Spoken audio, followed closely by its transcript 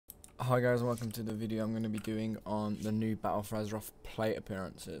Hi guys, and welcome to the video I'm going to be doing on the new Battle for Azeroth plate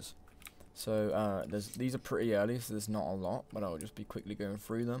appearances. So these are pretty early, so there's not a lot, but I'll just be quickly going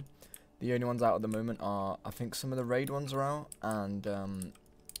through them. The only ones out at the moment are, I think some of the raid ones are out, and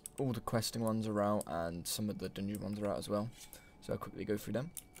all the questing ones are out, and some of the dungeon ones are out as well. So I'll quickly go through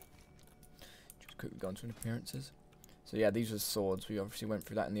them. Just quickly go on to appearances. So yeah, these are swords. We obviously went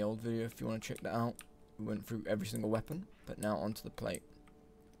through that in the old video. If you want to check that out, we went through every single weapon, but now onto the plate.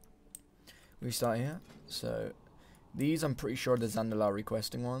 We start here. So these I'm pretty sure are the Zandalari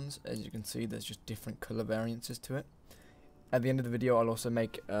questing ones. As you can see, there's just different color variances to it. At the end of the video I'll also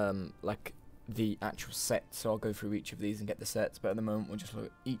make like the actual set, so I'll go through each of these and get the sets, but at the moment we'll just look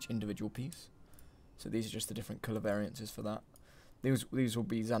at each individual piece. So these are just the different color variances for that. These will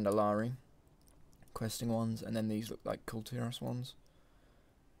be Zandalari questing ones, and then these look like Kultiras ones.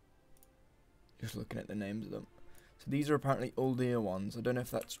 Just looking at the names of them. So these are apparently Uldir ones. I don't know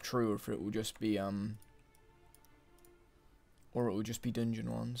if that's true or if it will just be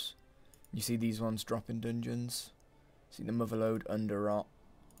dungeon ones. You see these ones drop in dungeons. See the Motherlode, Underrot,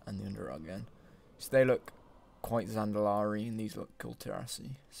 and the Underrot again. So they look quite Zandalari, and these look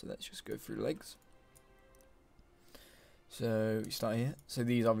Kultirasi. So let's just go through legs. So we start here. So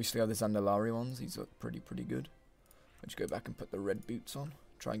these obviously are the Zandalari ones. These look pretty good. I'll just go back and put the red boots on.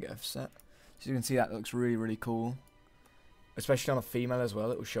 Try and get a set. So you can see that looks really cool. Especially on a female as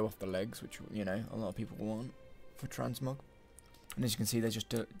well, it will show off the legs, which, you know, a lot of people want for transmog. And as you can see, there's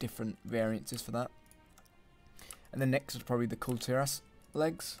just different variances for that. And then next is probably the Kultiras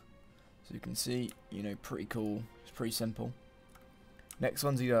legs. So you can see, you know, pretty cool. It's pretty simple. Next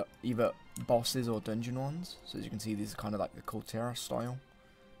one's either bosses or dungeon ones. So as you can see, these are kind of like the Kultiras style.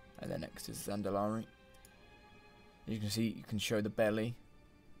 And then next is Zandalari. You can see, you can show the belly.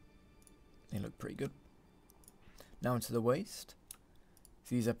 They look pretty good. Now into the waist.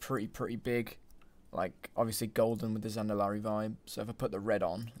 These are pretty big, like obviously golden with the Zandalari vibe. So if I put the red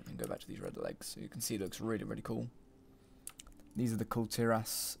on and go back to these red legs, so you can see it looks really cool. These are the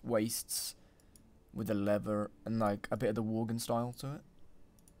Kultiras waists with the leather and like a bit of the Worgen style to it.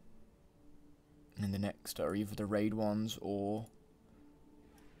 And then the next are either the raid ones or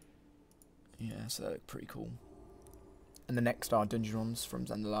yeah, so they look pretty cool. And the next are dungeon ones from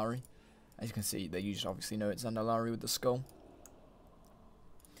Zandalari. As you can see, you just obviously know it's Zandalari with the skull.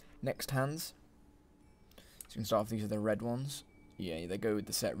 Next, hands. So you can start off, these are the red ones. Yeah, they go with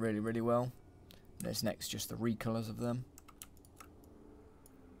the set really well. And there's next just the recolors of them.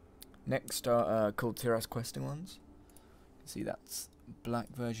 Next are Kultiras questing ones. You can see that's black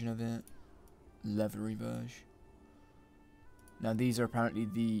version of it. Leathery version. Now these are apparently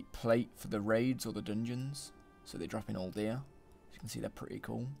the plate for the raids or the dungeons. So they drop in Uldir. As you can see, they're pretty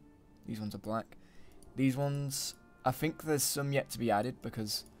cool. These ones are black. These ones, I think there's some yet to be added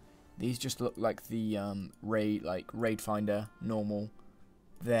because these just look like the raid finder, normal,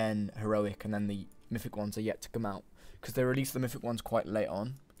 then heroic, and then the mythic ones are yet to come out because they released the mythic ones quite late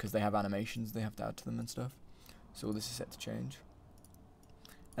on because they have animations they have to add to them and stuff. So all this is set to change.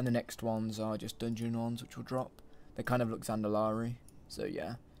 And the next ones are just dungeon ones, which will drop. They kind of look Zandalari. So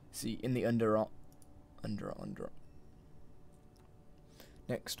yeah, see in the Underrot.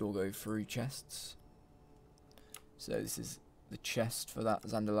 Next we'll go through chests. So this is the chest for that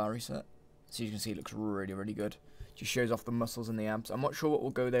Zandalari set. So you can see it looks really good. Just shows off the muscles and the abs. I'm not sure what will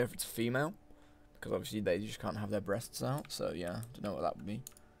go there if it's female, because obviously they just can't have their breasts out. So yeah, don't know what that would be.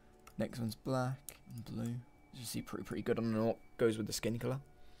 Next one's black and blue. As you see, pretty good. I don't know what goes with the skin colour.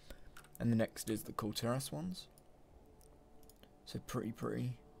 And the next is the Kultiras ones. So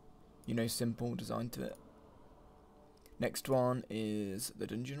pretty, you know, simple design to it. Next one is the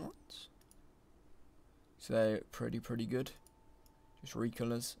dungeon ones. So pretty good. Just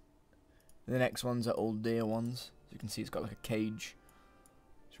recolors. The next ones are Uldir ones. As you can see, it's got like a cage.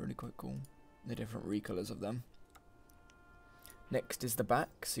 It's really quite cool. The different recolors of them. Next is the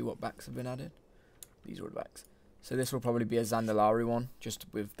back. See what backs have been added. These are the backs. So this will probably be a Zandalari one, just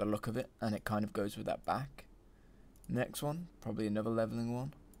with the look of it, and it kind of goes with that back. Next one, probably another leveling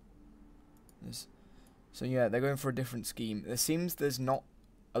one. So yeah, they're going for a different scheme. It seems there's not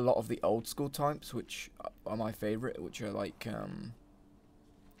a lot of the old school types, which are my favourite, which are like, if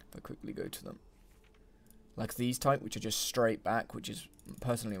I quickly go to them. Like these type, which are just straight back, which is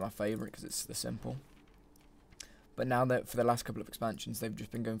personally my favourite because it's the simple. But now that for the last couple of expansions, they've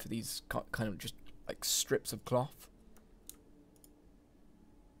just been going for these kind of just like strips of cloth.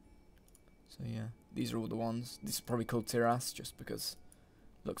 So yeah, these are all the ones. This is probably called Tiras, just because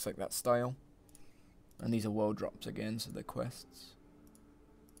it looks like that style. And these are world drops again, so they're quests.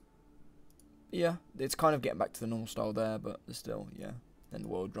 Yeah, it's kind of getting back to the normal style there, but still, yeah. Then the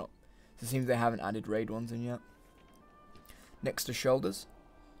world drop. So it seems they haven't added raid ones in yet. Next to shoulders.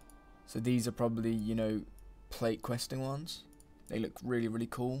 So these are probably, you know, plate questing ones. They look really, really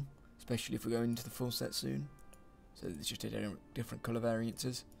cool, especially if we go into the full set soon. So it's just different colour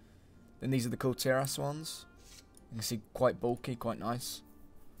variances. Then these are the cool terrace ones. You can see quite bulky, quite nice.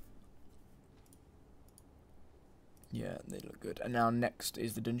 Yeah, they look good. And now next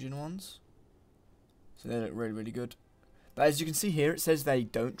is the dungeon ones. So they look really, really good. But as you can see here, it says they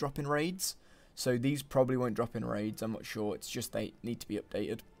don't drop in raids. So these probably won't drop in raids, I'm not sure. It's just they need to be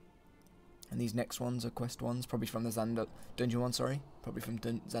updated. And these next ones are quest ones, probably from the dungeon one, sorry. Probably from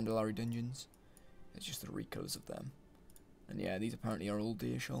Zandalari dungeons. It's just the recolours of them. And yeah, these apparently are all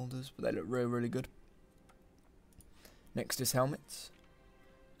deer shoulders, but they look really, really good. Next is helmets.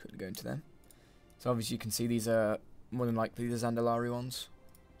 Quickly go into them. So obviously you can see these are more than likely the Zandalari ones.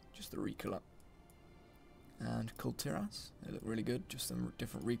 Just the recolour. And cool Tiras. They look really good, just some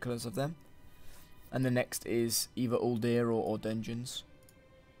different recolours of them. And the next is either Uldir or dungeons.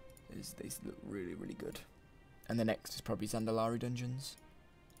 These look really, really good. And the next is probably Zandalari dungeons.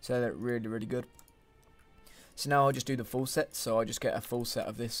 So they look really, really good. So now I'll just do the full set. So I'll just get a full set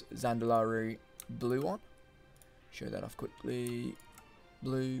of this Zandalari blue one. Show that off quickly.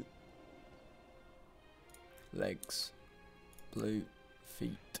 Blue. Legs. Blue.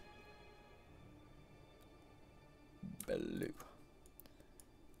 Feet. Blue.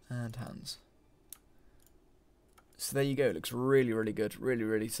 And hands. So there you go, it looks really, really good, really,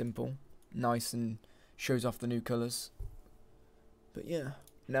 really simple, nice, and shows off the new colours. But yeah,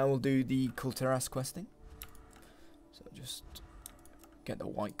 now we'll do the Kulteras questing. So just get the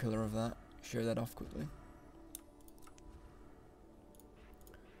white colour of that, show that off quickly.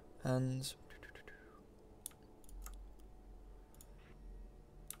 Hands.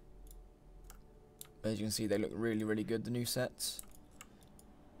 As you can see, they look really, really good, the new sets.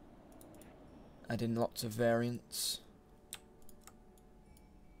 Add in lots of variants.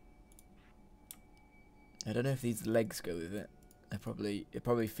 I don't know if these legs go with it. It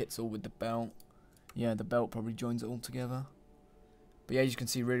probably fits all with the belt. Yeah, the belt probably joins it all together. But yeah, as you can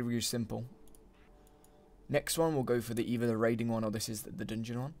see, really, really simple. Next one, we'll go for either the raiding one or this is the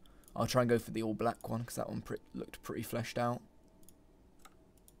dungeon one. I'll try and go for the all black one because that one looked pretty fleshed out.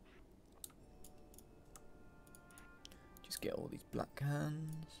 Just get all these black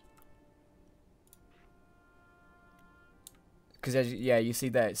hands. Because, yeah, you see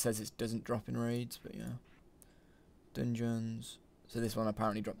there, it says it doesn't drop in raids, but yeah. Dungeons. So this one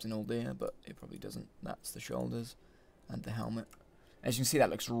apparently drops in Uldir, but it probably doesn't. That's the shoulders and the helmet. As you can see, that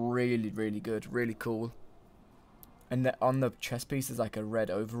looks really, really good, really cool. And on the chest piece, there's like a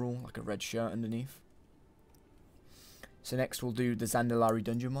red overall, like a red shirt underneath. So next we'll do the Zandalari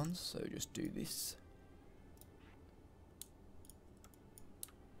dungeon ones, so just do this.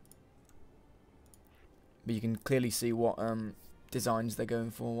 But you can clearly see what designs they're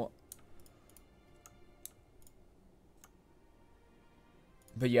going for.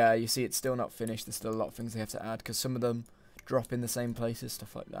 But yeah, you see it's still not finished. There's still a lot of things they have to add because some of them drop in the same places,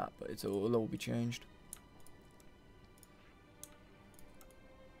 stuff like that. But it'll all be changed.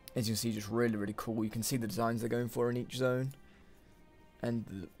 As you can see, just really, really cool. You can see the designs they're going for in each zone.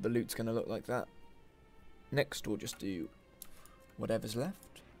 And the loot's going to look like that. Next, we'll just do whatever's left.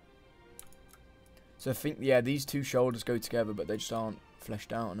 So I think, yeah, these two shoulders go together, but they just aren't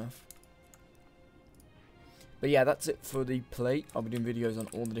fleshed out enough. But yeah, that's it for the plate. I'll be doing videos on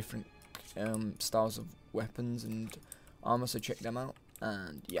all the different styles of weapons and armor, so check them out.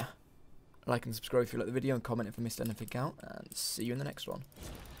 And yeah, like and subscribe if you like the video, and comment if I missed anything out, and see you in the next one.